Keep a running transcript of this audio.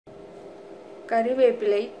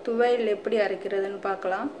கருவேப்பிலை துவையல் எப்படி அரைக்கிறதுன்னு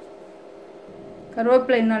பார்க்கலாம்.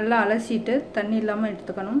 கருவேப்பிலை நல்லா அலசிட்டு தண்ணி இல்லாமல்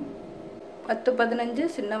எடுத்துக்கணும். 10-15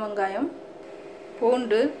 சின்ன வெங்காயம்,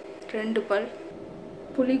 பூண்டு 2 பல்,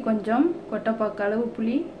 புளி கொஞ்சம், கொட்டைப்பாக்கு அளவு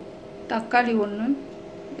புளி, தக்காளி 1,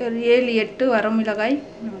 ஒரு 7-8 வரமிளகாய்,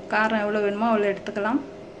 காரம் எவ்வளோ வேணுமோ அவ்வளோ எடுத்துக்கலாம்,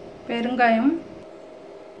 பெருங்காயம்,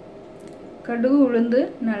 கடுகு உளுந்து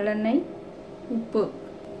நல்லெண்ணெய், உப்பு,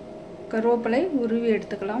 கருவேப்பிலை உருவி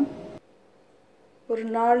எடுத்துக்கலாம். ஒரு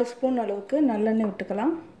 4 ஸ்பூன் அளவுக்கு நல்லெண்ணெய்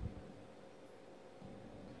விட்டுக்கலாம்.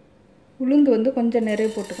 உளுந்து கொஞ்சம் நிறைய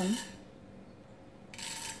போட்டுக்கணும்.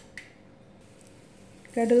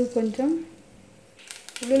 கடுகு கொஞ்சம்,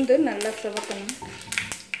 உளுந்து நல்லா சிவக்கணும்.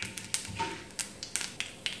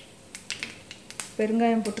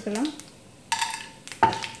 பெருங்காயம் போட்டுக்கலாம்.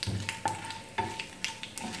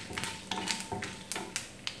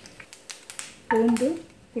 பூண்டு,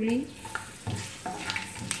 புளி,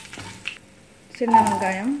 சின்ன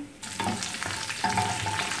வெங்காயம்,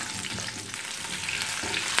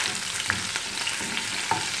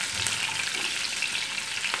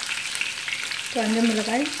 காஞ்ச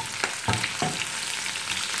மிளகாய்,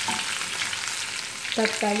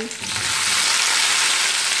 தக்காளி,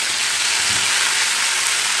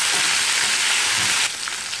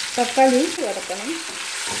 தக்காளி வதக்கணும்.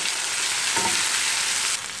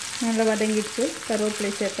 நல்லா வதங்கிடுச்சு.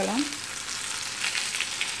 கருவேப்பிலை சேர்க்கலாம்.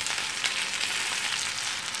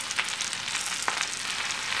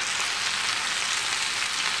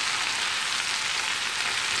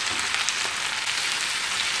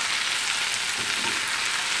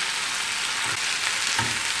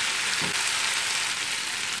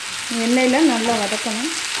 எண்ணெயில் நல்லா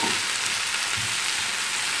வதக்கணும்.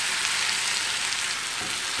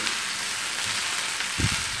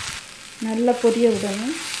 நல்லா பொரிய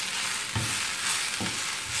விடணும்.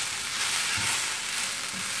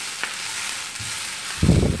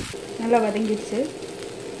 நல்லா வதங்கிடுச்சு.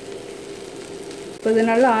 இப்போ இது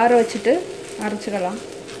நல்லா ஆற வச்சுட்டு அரைச்சிக்கலாம்.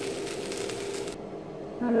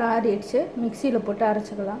 நல்லா ஆறிடுச்சு. மிக்சியில் போட்டு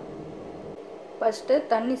அரைச்சிக்கலாம். ஃபஸ்ட்டு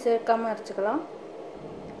தண்ணி சேர்க்காமல் அரைச்சிக்கலாம்.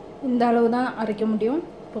 இந்த அளவு தான் அரைக்க முடியும்.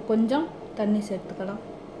 இப்போ கொஞ்சம் தண்ணி சேர்த்துக்கலாம்.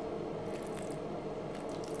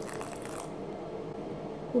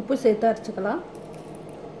 உப்பு சேர்த்து அரைச்சிக்கலாம்.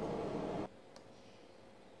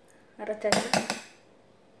 அரைச்சாச்சு.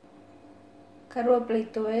 கருவேப்பிலை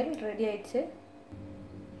துவையல் ரெடி ஆயிடுச்சு.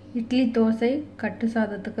 இட்லி, தோசை, கட்டு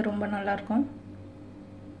சாதத்துக்கு ரொம்ப நல்லாயிருக்கும்.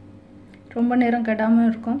 ரொம்ப நேரம் கெடாமல்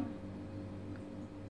இருக்கும்.